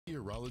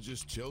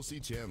meteorologist Chelsea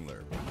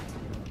Chandler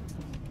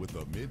with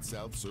the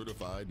Mid-South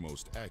certified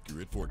most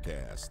accurate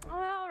forecast.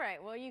 All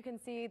right, well, you can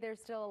see there's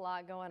still a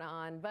lot going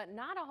on, but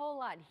not a whole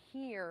lot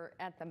here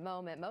at the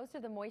moment. Most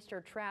of the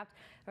moisture trapped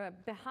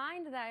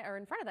behind that or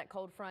in front of that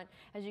cold front.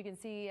 As you can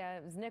see,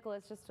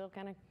 Nicholas just still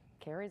kind of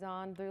carries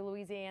on through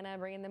Louisiana,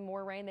 bringing them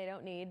more rain they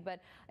don't need. But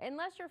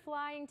unless you're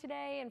flying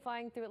today and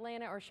flying through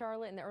Atlanta or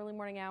Charlotte in the early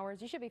morning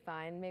hours, you should be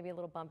fine. Maybe a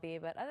little bumpy,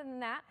 but other than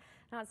that,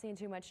 not seeing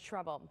too much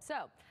trouble.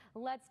 So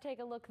let's take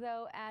a look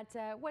though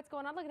at what's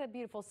going on. Look at that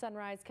beautiful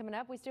sunrise coming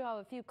up. We still have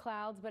a few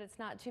clouds, but it's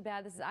not too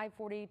bad. This is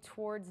I-40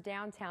 towards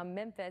downtown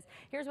Memphis.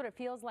 Here's what it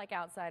feels like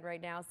outside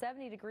right now.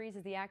 70 degrees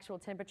is the actual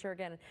temperature.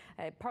 Again,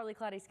 partly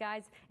cloudy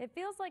skies. It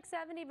feels like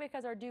 70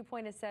 because our dew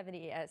point is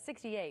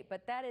 68,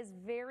 but that is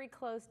very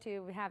close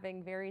to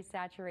having very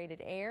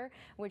saturated air,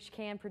 which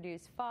can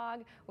produce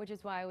fog, which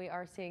is why we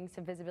are seeing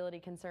some visibility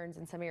concerns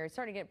in some areas.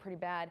 Starting to get pretty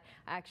bad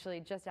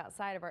actually just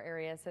outside of our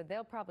area, so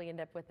they'll probably end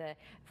up with a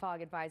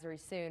fog advisory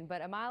soon.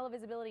 But a mile of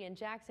visibility in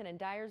Jackson and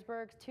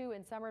Dyersburg, 2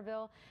 in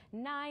Somerville,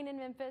 9 in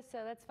Memphis,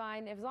 so that's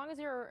fine. As long as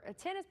your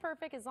 10 is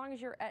perfect, as long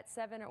as you're at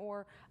 7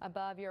 or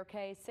above, you're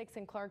okay. 6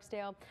 in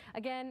Clarksdale.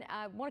 Again,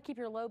 want to keep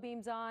your low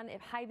beams on.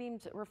 If high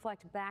beams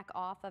reflect back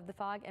off of the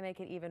fog and make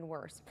it even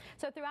worse.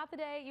 So throughout the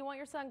day, you want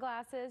your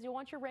sunglasses, you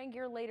want your rain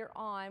gear later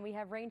on. We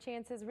have rain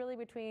chances really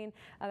between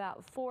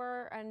about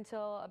 4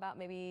 until about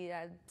maybe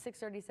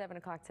 6:30, 7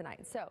 o'clock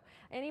tonight. So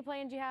any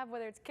plans you have,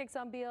 whether it's kicks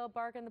on Beale,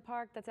 bark in the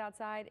park that's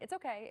outside, it's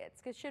okay.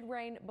 It should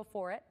rain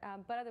before it,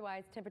 but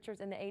otherwise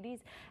temperatures in the 80s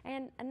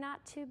and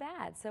not too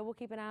bad. So we'll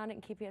keep an eye on it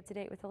and keep you up to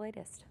date with the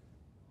latest.